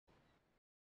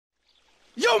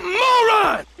You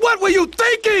moron! What were you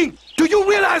thinking? Do you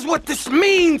realize what this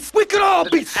means? We could all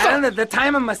be I don't know, the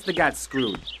timer must have got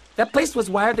screwed. That place was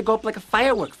wired to go up like a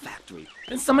firework factory.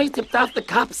 Then somebody tipped off the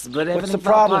cops, but everything What's the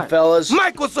fell problem, apart. fellas?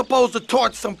 Mike was supposed to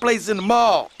torch some place in the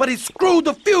mall, but he screwed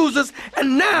the fuses,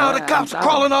 and now the cops are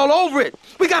crawling all over it.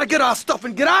 We gotta get our stuff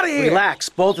and get out of here. Relax,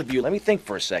 both of you. Let me think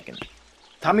for a second.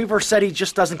 Tommy Vercetti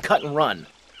just doesn't cut and run.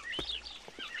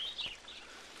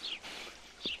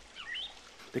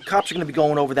 The cops are going to be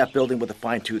going over that building with a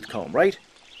fine-tooth comb, right?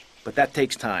 But that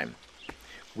takes time.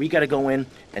 We got to go in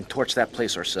and torch that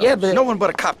place ourselves. Yeah, but... No one but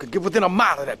a cop could get within a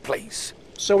mile of that place.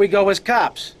 So we go as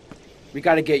cops. We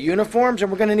got to get uniforms,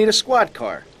 and we're going to need a squad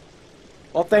car.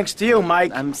 All thanks to you,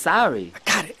 Mike. I'm sorry.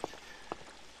 I got it.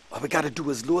 All we gotta do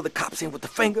is lure the cops in with the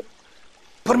finger,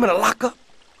 put them in a lockup,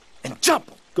 and jump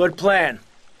them. Good plan.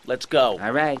 Let's go.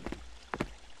 All right.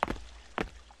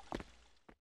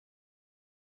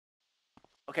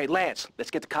 Okay, Lance,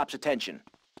 let's get the cops' attention.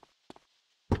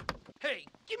 Hey,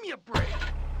 give me a break.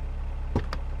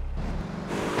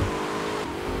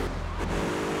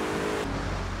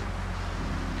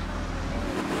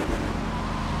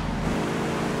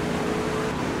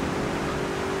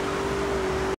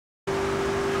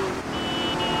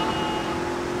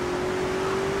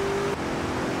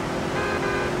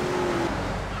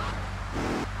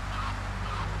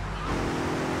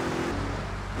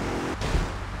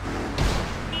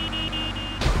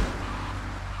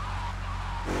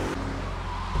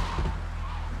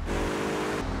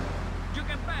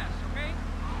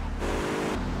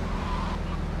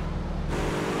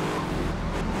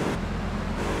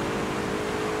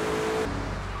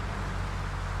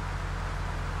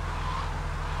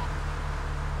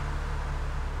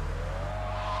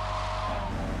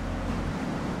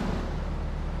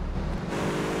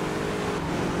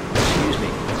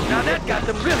 Now that got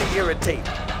them really irritated.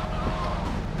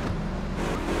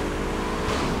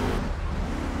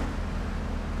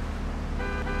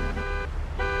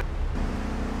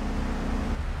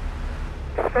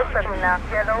 Terminal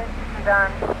Yellow,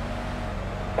 done.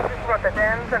 This is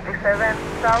Rotterdam 27,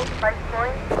 South 5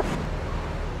 Point.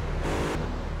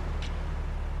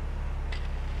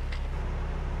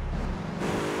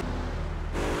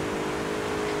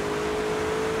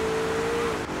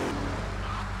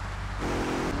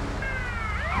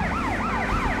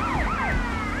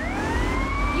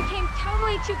 You came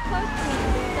totally too close to me,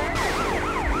 loser.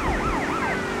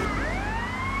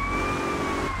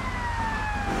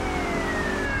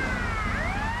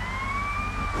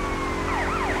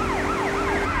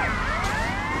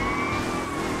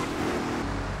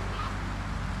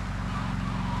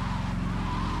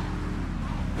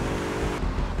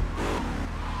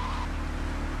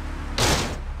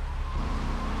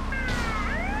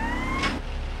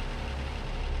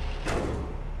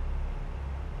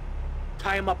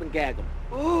 Tie him up and gag him.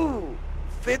 Ooh,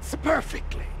 fits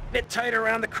perfectly. Bit tight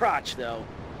around the crotch, though.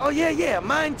 Oh, yeah,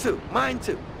 mine too, mine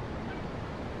too.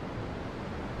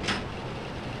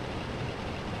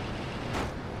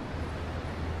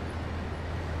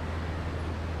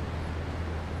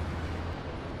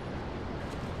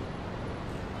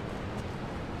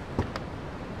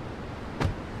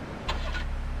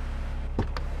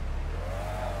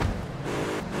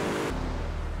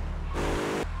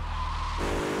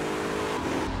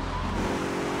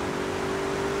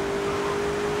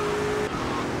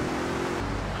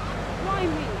 Why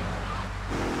me?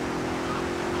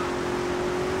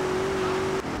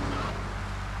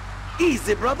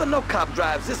 Easy, brother. No cop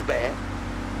drives this bad.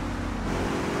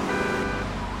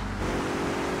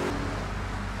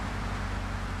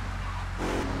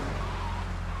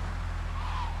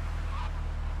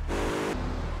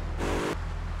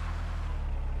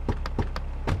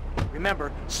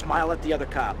 Remember, smile at the other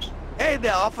cops. Hey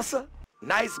there, officer.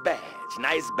 Nice badge,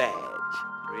 nice badge.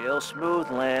 Real smooth,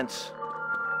 Lance.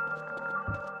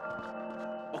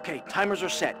 Okay, timers are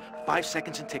set. 5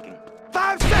 seconds and ticking.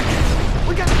 5 seconds!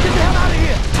 We gotta get the hell out of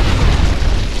here!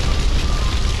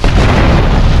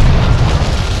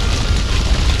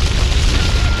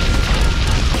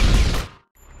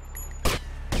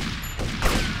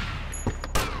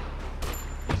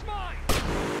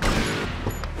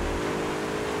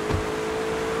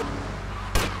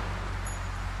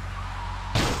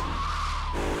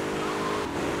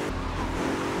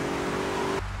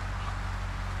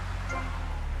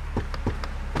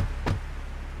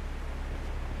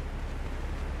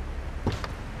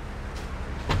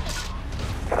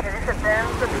 It is a 10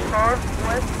 to the north,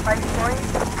 west 5 Point.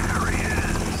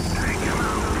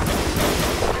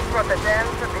 This is Rotterdam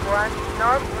 21,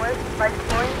 northwest 5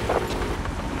 Point.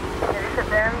 It is a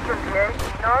 10 to the 8,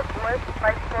 northwest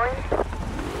 5 Point.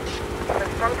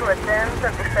 Respond to a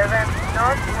 1037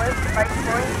 northwest 5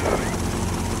 point.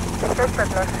 Check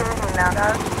отношений на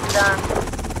газ, да.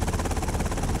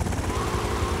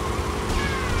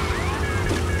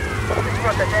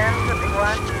 Respond to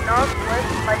 1031 northwest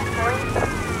 5 point.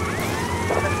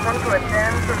 Respond to a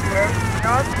 1038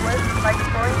 northwest 5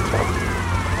 point.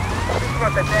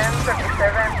 Respond to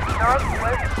 1037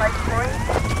 northwest 5 point.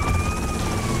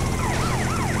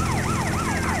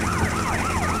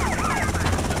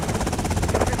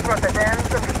 Respond to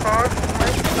 1024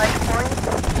 west 5 point.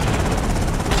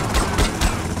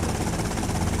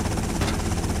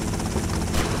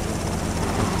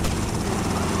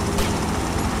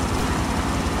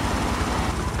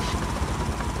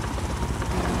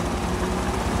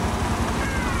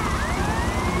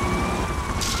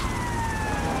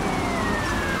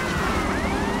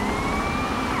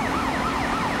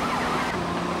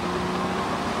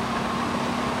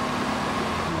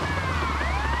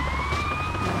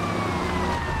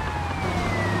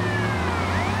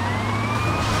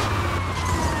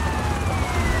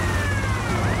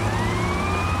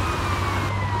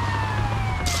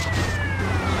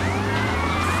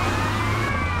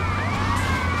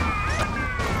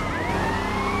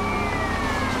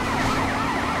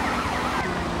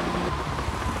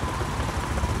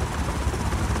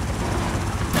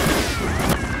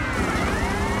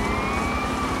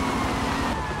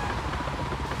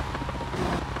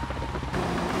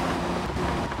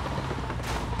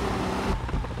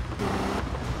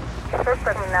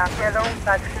 Terminal, queda un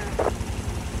taxi.